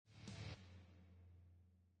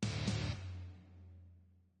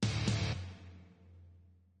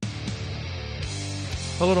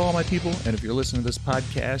Hello to all my people, and if you're listening to this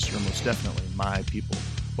podcast, you're most definitely my people.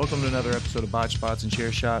 Welcome to another episode of Botch Spots and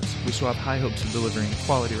Chair Shots. We still have high hopes of delivering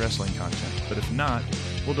quality wrestling content, but if not,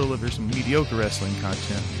 we'll deliver some mediocre wrestling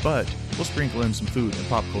content, but we'll sprinkle in some food and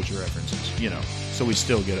pop culture references, so we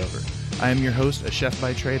still get over. I am your host, a chef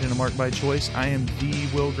by trade and a mark by choice. I am the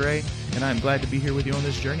Will Gray, and I'm glad to be here with you on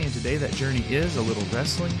this journey, and today that journey is a little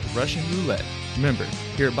wrestling Russian roulette. Remember,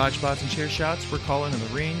 here at Botch Spots and Chair Shots, we're calling in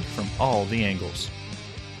the ring from all the angles.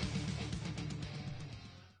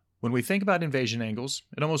 When we think about invasion angles,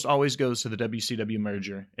 it almost always goes to the WCW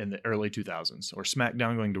merger in the early 2000s, or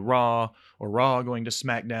SmackDown going to Raw, or Raw going to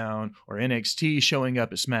SmackDown, or NXT showing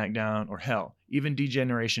up at SmackDown, or hell, even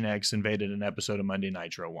D-Generation X invaded an episode of Monday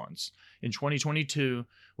Nitro once. In 2022,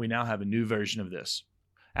 we now have a new version of this.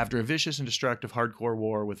 After a vicious and destructive hardcore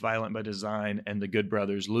war with Violent by Design and the Good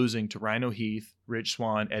Brothers losing to Rhino Heath, Rich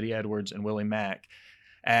Swann, Eddie Edwards, and Willie Mack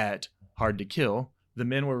at Hard to Kill, the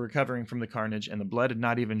men were recovering from the carnage, and the blood had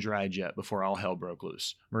not even dried yet before all hell broke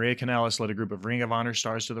loose. Maria Kanellis led a group of Ring of Honor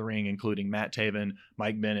stars to the ring, including Matt Taven,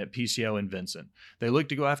 Mike Bennett, PCO, and Vincent. They looked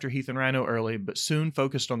to go after Heath and Rhino early, but soon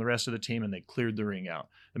focused on the rest of the team, and they cleared the ring out.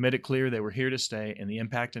 They made it clear they were here to stay, and the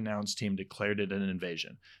Impact Announced team declared it an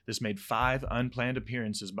invasion. This made 5 unplanned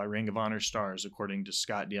appearances by Ring of Honor stars, according to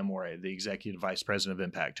Scott D'Amore, the executive vice president of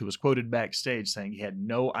Impact, who was quoted backstage saying he had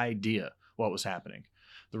no idea what was happening.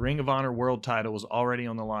 The Ring of Honor World title was already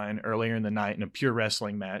on the line earlier in the night in a pure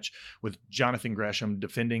wrestling match with Jonathan Gresham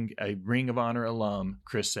defending a Ring of Honor alum,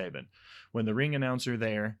 Chris Sabin. When the ring announcer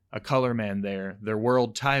there, a color man there, their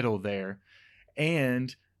world title there,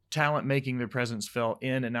 and talent making their presence felt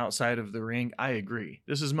in and outside of the ring, I agree.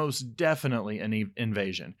 This is most definitely an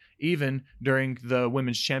invasion. Even during the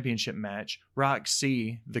Women's Championship match,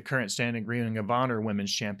 Roxy, the current standing Ring of Honor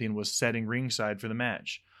Women's Champion, was setting ringside for the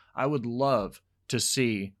match. I would love to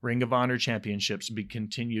see Ring of Honor championships be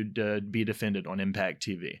continued to be defended on Impact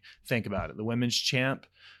TV. Think about it. The women's champ,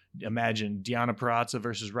 imagine Deonna Purrazzo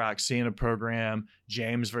versus Roxy in a program,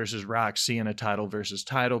 James versus Roxy in a title versus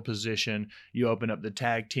title position. You open up the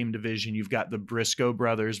tag team division. You've got the Briscoe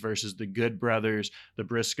brothers versus the Good Brothers, the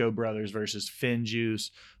Briscoe brothers versus FinJuice,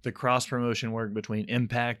 the cross promotion work between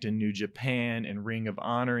Impact and New Japan and Ring of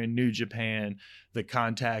Honor and New Japan, the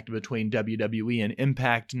contact between WWE and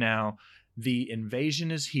Impact now. The invasion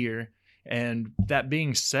is here, and that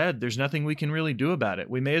being said, there's nothing we can really do about it.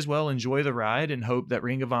 We may as well enjoy the ride and hope that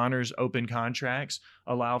Ring of Honor's open contracts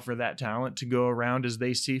allow for that talent to go around as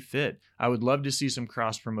they see fit. I would love to see some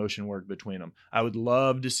cross-promotion work between them. I would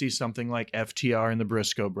love to see something like FTR and the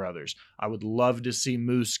Briscoe brothers. I would love to see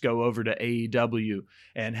Moose go over to AEW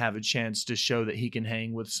and have a chance to show that he can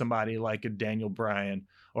hang with somebody like a Daniel Bryan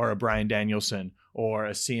or a Bryan Danielson or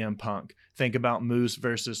a CM Punk. Think about Moose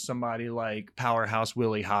versus somebody like Powerhouse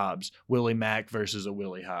Willie Hobbs, Willie Mack versus a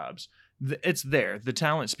Willie Hobbs. It's there. The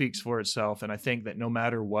talent speaks for itself, and I think that no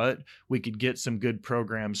matter what, we could get some good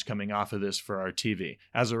programs coming off of this for our TV.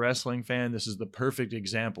 As a wrestling fan, this is the perfect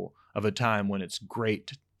example of a time when it's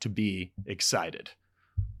great to be excited.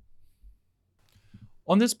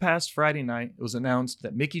 On this past Friday night, it was announced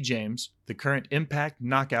that Mickie James, the current Impact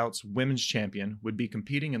Knockouts Women's Champion, would be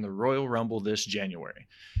competing in the Royal Rumble this January.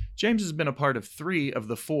 James has been a part of 3 of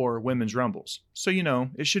the 4 Women's Rumbles, so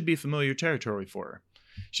it should be familiar territory for her.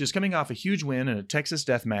 She is coming off a huge win in a Texas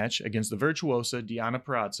death match against the virtuosa Deonna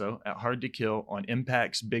Purrazzo at Hard to Kill on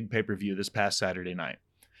Impact's big pay-per-view this past Saturday night.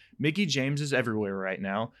 Mickie James is everywhere right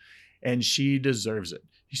now, and she deserves it.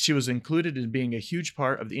 She was included in being a huge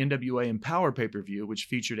part of the NWA Empower pay-per-view, which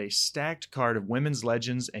featured a stacked card of women's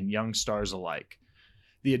legends and young stars alike.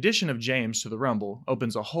 The addition of James to the Rumble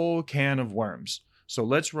opens a whole can of worms, so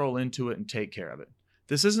let's roll into it and take care of it.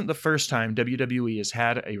 This isn't the first time WWE has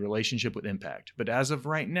had a relationship with Impact, but as of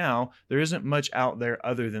right now, there isn't much out there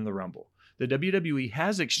other than the Rumble. The WWE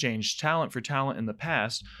has exchanged talent for talent in the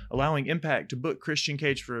past, allowing Impact to book Christian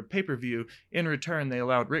Cage for a pay-per-view. In return, they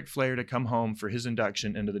allowed Ric Flair to come home for his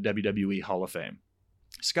induction into the WWE Hall of Fame.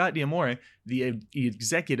 Scott D'Amore, the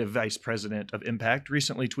executive vice president of Impact,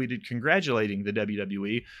 recently tweeted congratulating the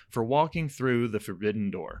WWE for walking through the Forbidden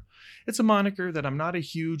Door. It's a moniker that I'm not a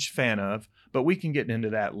huge fan of, but we can get into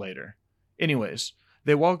that later. Anyways,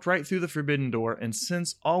 they walked right through the Forbidden Door, and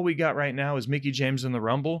since all we got right now is Mickie James in the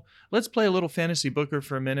Rumble, let's play a little fantasy booker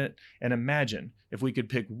for a minute and imagine if we could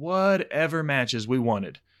pick whatever matches we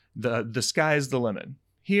wanted. The sky's the limit.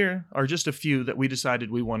 Here are just a few that we decided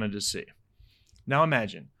we wanted to see. Now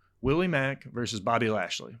imagine Willie Mack versus Bobby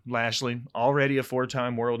Lashley. Lashley, already a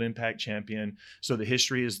 4-time World Impact champion, so the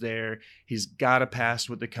history is there. He's got a past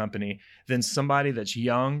with the company. Then somebody that's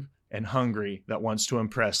young, and hungry that wants to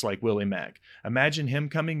impress like Willie Mack. Imagine him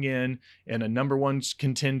coming in a number one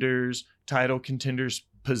title contenders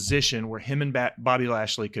position where him and Bobby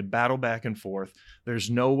Lashley could battle back and forth. There's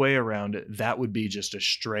no way around it. That would be just a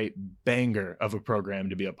straight banger of a program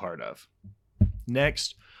to be a part of.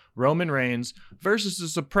 Next, Roman Reigns versus a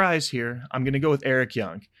surprise here. I'm going to go with Eric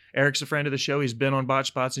Young. Eric's a friend of the show. He's been on Botch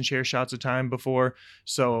Spots and Share Shots of Time before,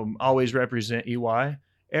 so always represent EY.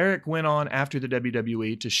 Eric went on after the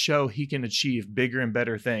WWE to show he can achieve bigger and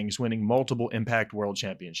better things, winning multiple Impact World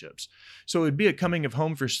Championships. So it would be a coming of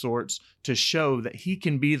home for sorts to show that he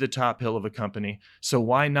can be the top heel of a company. So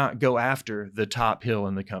why not go after the top heel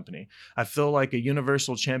in the company? I feel like a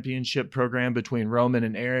Universal Championship program between Roman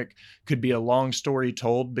and Eric could be a long story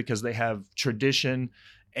told because they have tradition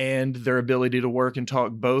and their ability to work and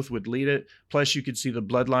talk both would lead it. Plus, you could see the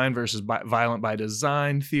Bloodline versus Violent by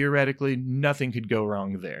Design. Theoretically, nothing could go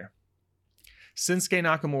wrong there. Shinsuke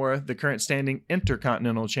Nakamura, the current standing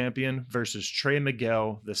Intercontinental Champion, versus Trey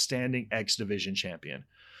Miguel, the standing X Division Champion.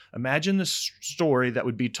 Imagine the story that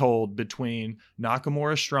would be told between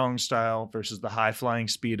Nakamura's strong style versus the high-flying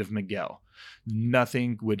speed of Miguel.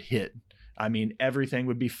 Nothing would hit. I mean, everything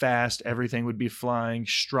would be fast, everything would be flying,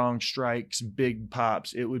 strong strikes, big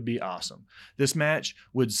pops. It would be awesome. This match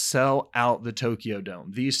would sell out the Tokyo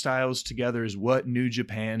Dome. These styles together is what New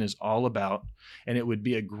Japan is all about, and it would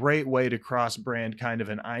be a great way to cross-brand kind of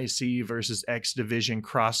an IC versus X Division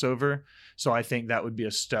crossover, so I think that would be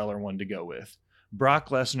a stellar one to go with. Brock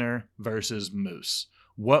Lesnar versus Moose.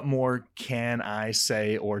 What more can I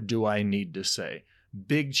say or do I need to say?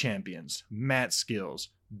 Big champions, mat skills,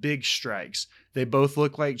 big strikes. They both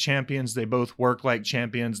look like champions. They both work like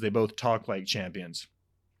champions. They both talk like champions.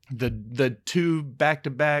 The two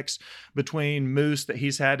back-to-backs between Moose that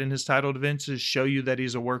he's had in his title defenses show you that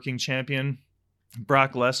he's a working champion.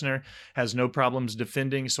 Brock Lesnar has no problems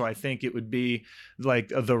defending, so I think it would be like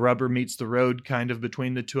the rubber meets the road kind of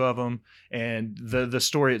between the two of them, and the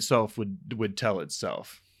story itself would tell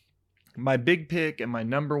itself. My big pick and my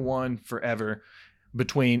number one forever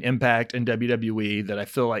between Impact and WWE that I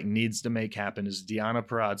feel like needs to make happen is Deonna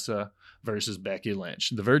Purrazzo versus Becky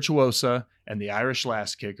Lynch. The Virtuosa and the Irish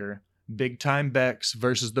Lass Kicker. Big Time Bex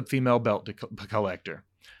versus the female belt collector.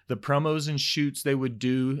 The promos and shoots they would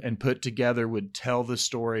do and put together would tell the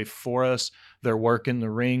story for us. Their work in the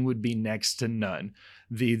ring would be next to none.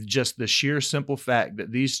 The sheer simple fact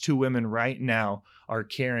that these two women right now are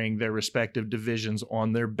carrying their respective divisions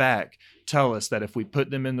on their back tell us that if we put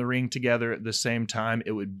them in the ring together at the same time,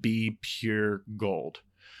 it would be pure gold.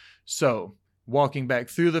 So, walking back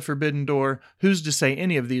through the forbidden door, who's to say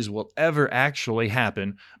any of these will ever actually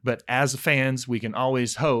happen? But as fans, we can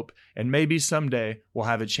always hope, and maybe someday we'll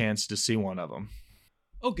have a chance to see one of them.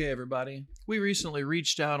 Okay, everybody. We recently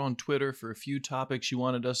reached out on Twitter for a few topics you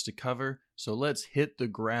wanted us to cover, so let's hit the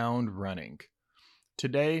ground running.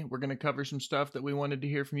 Today, we're going to cover some stuff that we wanted to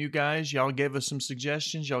hear from you guys. Y'all gave us some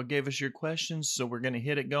suggestions. Y'all gave us your questions, so we're going to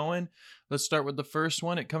hit it going. Let's start with the first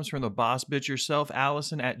one. It comes from the boss bitch herself,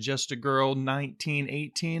 Allison at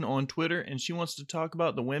JustAGirl1918 on Twitter, and she wants to talk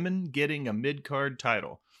about the women getting a mid-card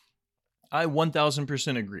title. I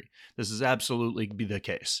 1000% agree. This is absolutely the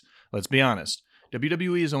case. Let's be honest.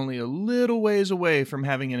 WWE is only a little ways away from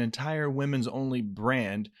having an entire women's-only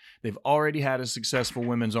brand. They've already had a successful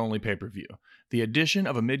women's-only pay-per-view. The addition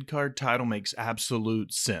of a mid-card title makes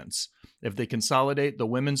absolute sense. If they consolidate the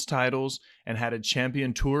women's titles and had a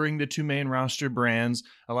champion touring the two main roster brands,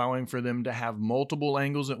 allowing for them to have multiple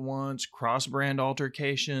angles at once, cross-brand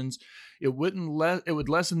altercations, it would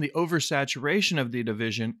lessen the oversaturation of the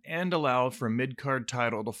division and allow for a mid-card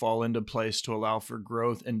title to fall into place to allow for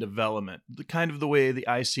growth and development, kind of the way the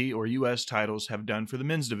IC or US titles have done for the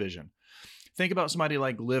men's division. Think about somebody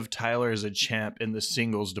like Liv Tyler as a champ in the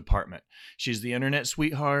singles department. She's the internet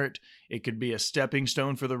sweetheart. It could be a stepping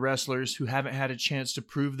stone for the wrestlers who haven't had a chance to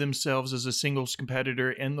prove themselves as a singles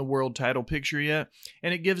competitor in the world title picture yet,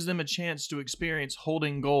 and it gives them a chance to experience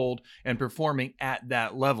holding gold and performing at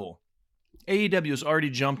that level. AEW has already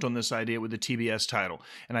jumped on this idea with the TBS title,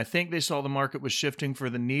 and I think they saw the market was shifting for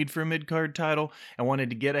the need for a mid-card title and wanted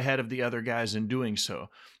to get ahead of the other guys in doing so.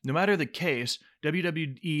 No matter the case,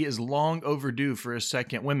 WWE is long overdue for a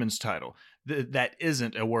second women's title. That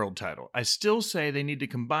isn't a world title. I still say they need to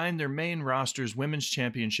combine their main roster's women's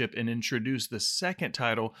championship and introduce the second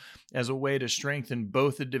title as a way to strengthen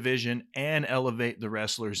both the division and elevate the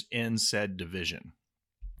wrestlers in said division.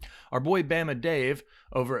 Our boy Bama Dave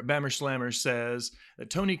over at Bammer Slammer says that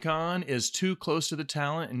Tony Khan is too close to the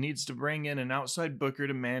talent and needs to bring in an outside booker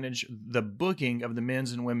to manage the booking of the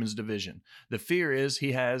men's and women's division. The fear is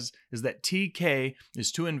that TK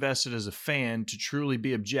is too invested as a fan to truly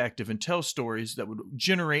be objective and tell stories that would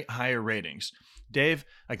generate higher ratings. Dave,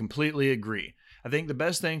 I completely agree. I think the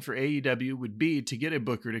best thing for AEW would be to get a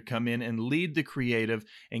booker to come in and lead the creative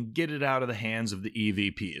and get it out of the hands of the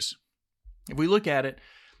EVPs. If we look at it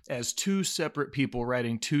as two separate people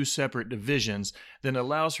writing two separate divisions, then it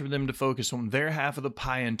allows for them to focus on their half of the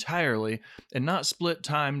pie entirely and not split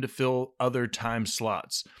time to fill other time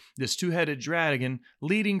slots. This two-headed dragon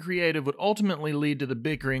leading creative would ultimately lead to the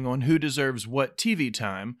bickering on who deserves what TV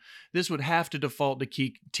time. This would have to default to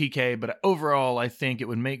TK, but overall I think it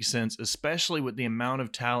would make sense, especially with the amount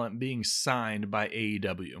of talent being signed by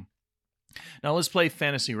AEW. Now let's play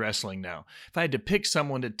fantasy wrestling now. If I had to pick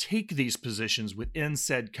someone to take these positions within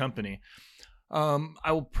said company,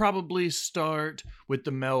 I will probably start with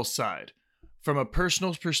the male side. From a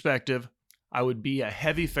personal perspective, I would be a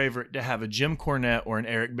heavy favorite to have a Jim Cornette or an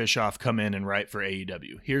Eric Bischoff come in and write for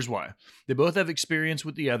AEW. Here's why. They both have experience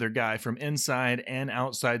with the other guy from inside and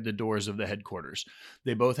outside the doors of the headquarters.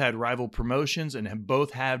 They both had rival promotions and have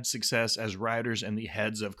both had success as writers and the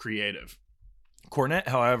heads of creative. Cornette,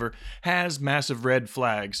 however, has massive red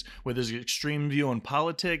flags with his extreme view on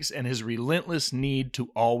politics and his relentless need to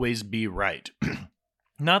always be right.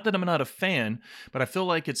 Not that I'm not a fan, but I feel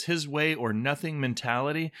like it's his way or nothing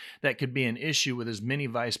mentality that could be an issue with as many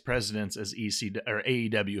vice presidents as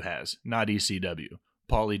AEW has, not ECW.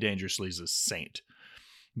 Paulie Dangerously's a saint.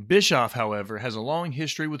 Bischoff, however, has a long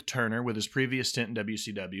history with Turner with his previous stint in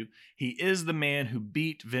WCW. He is the man who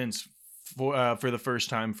beat Vince for the first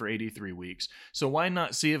time for 83 weeks. So why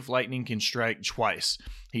not see if lightning can strike twice?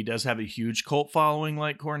 He does have a huge cult following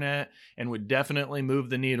like Cornette and would definitely move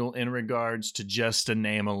the needle in regards to just a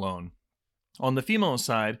name alone. On the female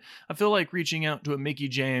side, I feel like reaching out to a Mickie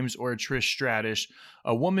James or a Trish Stratus,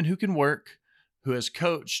 a woman who can work, who has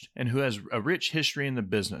coached, and who has a rich history in the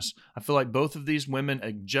business. I feel like both of these women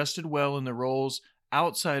adjusted well in the roles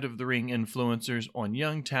outside of the ring influencers on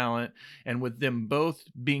young talent, and with them both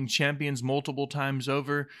being champions multiple times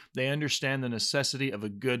over, they understand the necessity of a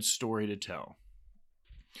good story to tell.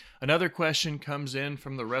 Another question comes in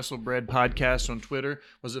from the WrestleBread podcast on Twitter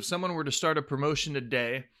was if someone were to start a promotion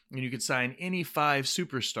today and you could sign any 5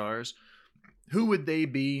 superstars, who would they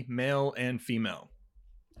be, male and female?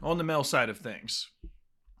 On the male side of things,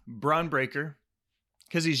 Bron Breakker,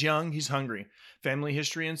 because he's young, he's hungry, family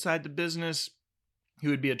history inside the business. He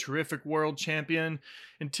would be a terrific world champion.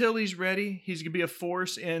 Until he's ready, he's going to be a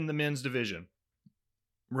force in the men's division.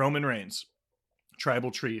 Roman Reigns, tribal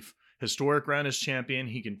chief, historic run as champion.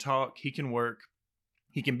 He can talk, he can work,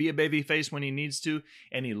 he can be a babyface when he needs to,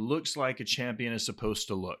 and he looks like a champion is supposed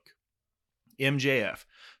to look. MJF,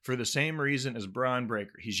 for the same reason as Bron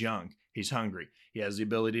Breakker. He's young, he's hungry, he has the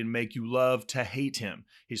ability to make you love to hate him.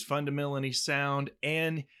 He's fundamentally sound,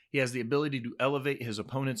 and he has the ability to elevate his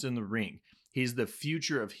opponents in the ring. He's the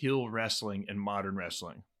future of heel wrestling and modern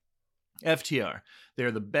wrestling. FTR,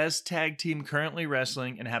 they're the best tag team currently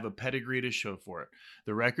wrestling and have a pedigree to show for it.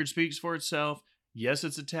 The record speaks for itself. Yes,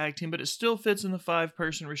 it's a tag team, but it still fits in the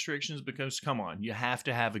 5-person restrictions because, come on, you have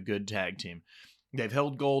to have a good tag team. They've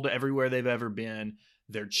held gold everywhere they've ever been.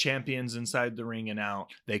 They're champions inside the ring and out.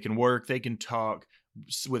 They can work, they can talk.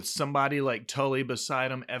 With somebody like Tully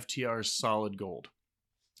beside them, FTR is solid gold.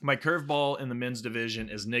 My curveball in the men's division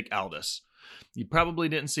is Nick Aldis. You probably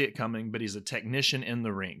didn't see it coming, but he's a technician in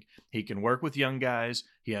the ring. He can work with young guys.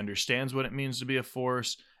 He understands what it means to be a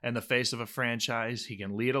force and the face of a franchise. He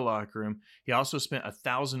can lead a locker room. He also spent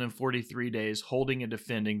 1,043 days holding and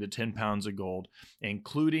defending the 10 pounds of gold,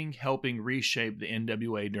 including helping reshape the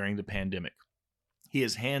NWA during the pandemic. He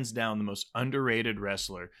is hands down the most underrated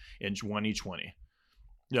wrestler in 2020.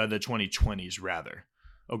 The 2020s, rather.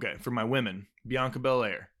 Okay, for my women, Bianca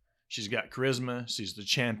Belair. She's got charisma. She's the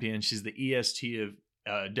champion. She's the EST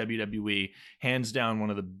of WWE. Hands down, one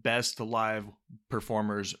of the best live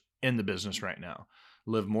performers in the business right now.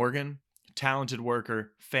 Liv Morgan, talented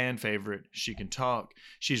worker, fan favorite. She can talk.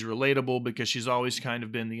 She's relatable because she's always kind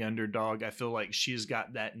of been the underdog. I feel like she's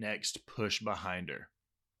got that next push behind her.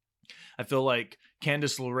 I feel like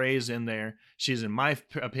Candice LeRae's in there. She's, in my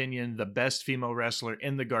opinion, the best female wrestler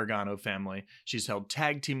in the Gargano family. She's held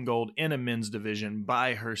tag team gold in a men's division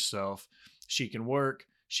by herself. She can work,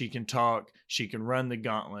 she can talk, she can run the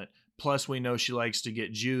gauntlet. Plus, we know she likes to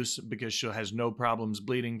get juice because she has no problems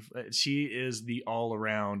bleeding. She is the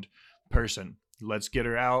all-around person. Let's get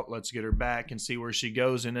her out. Let's get her back and see where she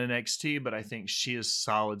goes in NXT, but I think she is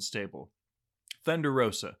solid stable. Thunder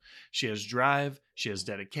Rosa. She has drive. She has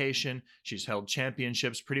dedication. She's held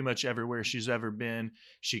championships pretty much everywhere she's ever been.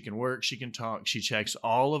 She can work. She can talk. She checks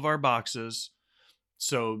all of our boxes.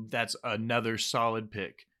 So that's another solid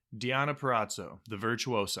pick. Deonna Purrazzo, the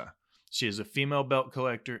Virtuosa. She is a female belt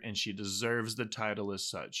collector, and she deserves the title as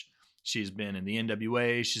such. She's been in the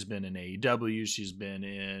NWA. She's been in AEW. She's been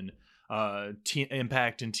in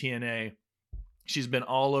Impact and TNA. She's been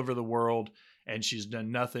all over the world, and she's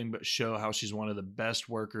done nothing but show how she's one of the best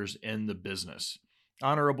workers in the business.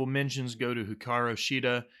 Honorable mentions go to Hikaru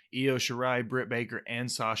Shida, Io Shirai, Britt Baker,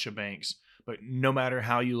 and Sasha Banks. But no matter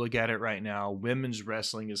how you look at it right now, women's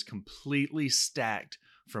wrestling is completely stacked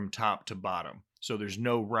from top to bottom. So there's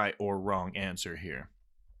no right or wrong answer here.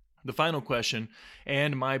 The final question,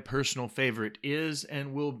 and my personal favorite, is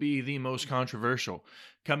and will be the most controversial.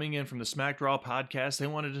 Coming in from the Smack Raw podcast, they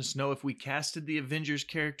wanted us to know if we casted the Avengers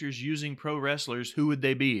characters using pro wrestlers, who would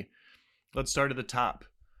they be? Let's start at the top.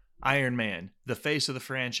 Iron Man, the face of the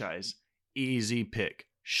franchise. Easy pick.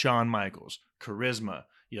 Shawn Michaels. Charisma.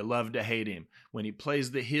 You love to hate him. When he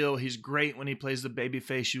plays the heel, he's great. When he plays the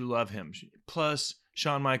babyface, you love him. Plus,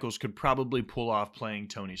 Shawn Michaels could probably pull off playing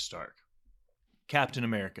Tony Stark. Captain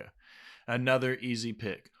America. Another easy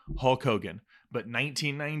pick. Hulk Hogan. But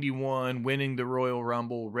 1991, winning the Royal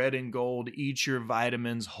Rumble, red and gold, eat your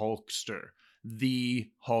vitamins, Hulkster. The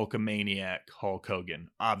Hulkamaniac Hulk Hogan.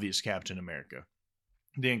 Obvious Captain America.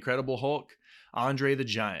 The Incredible Hulk. Andre the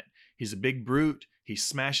Giant. He's a big brute. He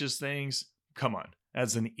smashes things. Come on.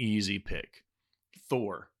 That's an easy pick.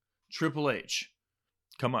 Thor. Triple H.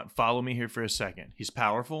 Come on, follow me here for a second. He's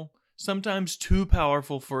powerful. Sometimes too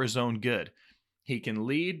powerful for his own good. He can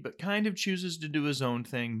lead, but kind of chooses to do his own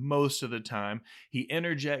thing most of the time. He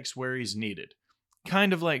interjects where he's needed.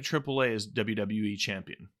 Kind of like Triple A as WWE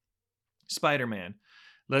champion. Spider-Man.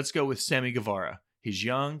 Let's go with Sammy Guevara. He's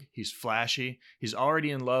young, he's flashy, he's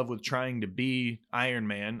already in love with trying to be Iron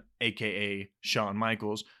Man, aka Shawn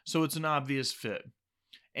Michaels, so it's an obvious fit.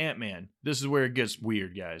 Ant-Man. This is where it gets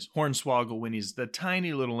weird, guys. Hornswoggle when he's the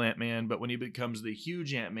tiny little Ant-Man, but when he becomes the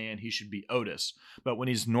huge Ant-Man, he should be Otis. But when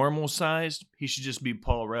he's normal sized, he should just be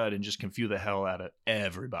Paul Rudd and just confuse the hell out of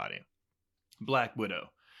everybody. Black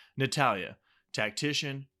Widow. Natalya.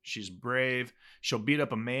 Tactician. She's brave. She'll beat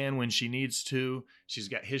up a man when she needs to. She's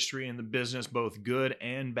got history in the business, both good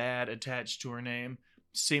and bad, attached to her name.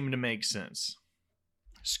 Seemed to make sense.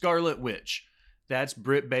 Scarlet Witch. That's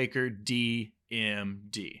Britt Baker,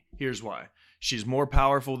 DMD. Here's why. She's more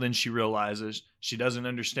powerful than she realizes. She doesn't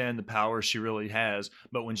understand the power she really has,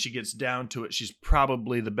 but when she gets down to it, she's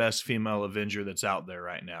probably the best female Avenger that's out there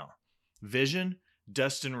right now. Vision,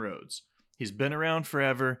 Dustin Rhodes. He's been around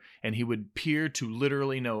forever, and he would appear to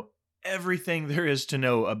literally know everything there is to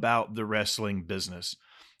know about the wrestling business.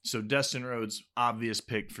 So Dustin Rhodes, obvious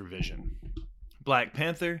pick for Vision. Black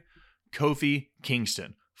Panther, Kofi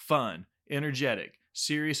Kingston. Fun, energetic,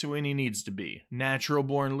 serious when he needs to be, natural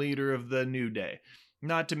born leader of the New Day.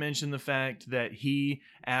 Not to mention the fact that he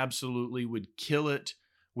absolutely would kill it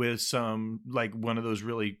with some, like one of those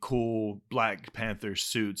really cool Black Panther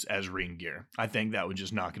suits as ring gear. I think that would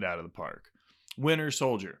just knock it out of the park. Winter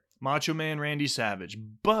Soldier, Macho Man Randy Savage,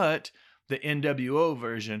 but the NWO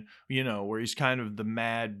version, where he's kind of the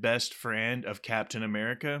mad best friend of Captain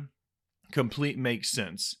America, complete makes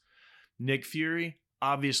sense. Nick Fury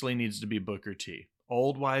obviously needs to be Booker T.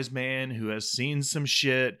 Old wise man who has seen some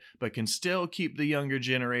shit, but can still keep the younger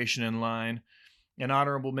generation in line. An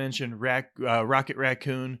honorable mention, Rocket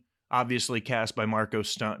Raccoon, obviously cast by Marco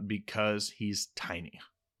Stunt because he's tiny.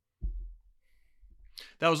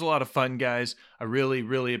 That was a lot of fun, guys. I really,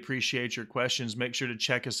 really appreciate your questions. Make sure to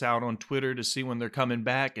check us out on Twitter to see when they're coming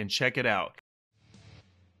back, and check it out.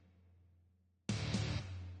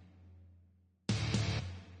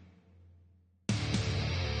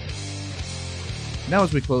 Now,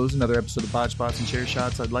 as we close another episode of Botch Spots and Chair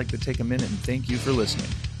Shots, I'd like to take a minute and thank you for listening.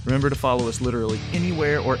 Remember to follow us literally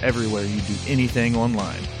anywhere or everywhere you do anything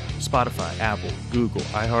online. Spotify, Apple, Google,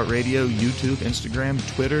 iHeartRadio, YouTube, Instagram,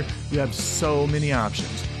 Twitter. You have so many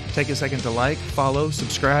options. Take a second to like, follow,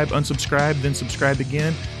 subscribe, unsubscribe, then subscribe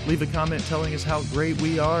again. Leave a comment telling us how great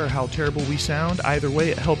we are or how terrible we sound. Either way,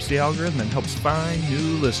 it helps the algorithm and helps find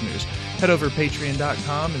new listeners. Head over to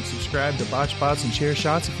patreon.com and subscribe to Botch Spots and Chair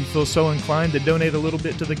Shots if you feel so inclined to donate a little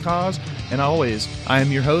bit to the cause. And always, I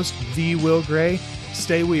am your host, The Will Gray.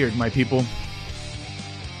 Stay weird, my people.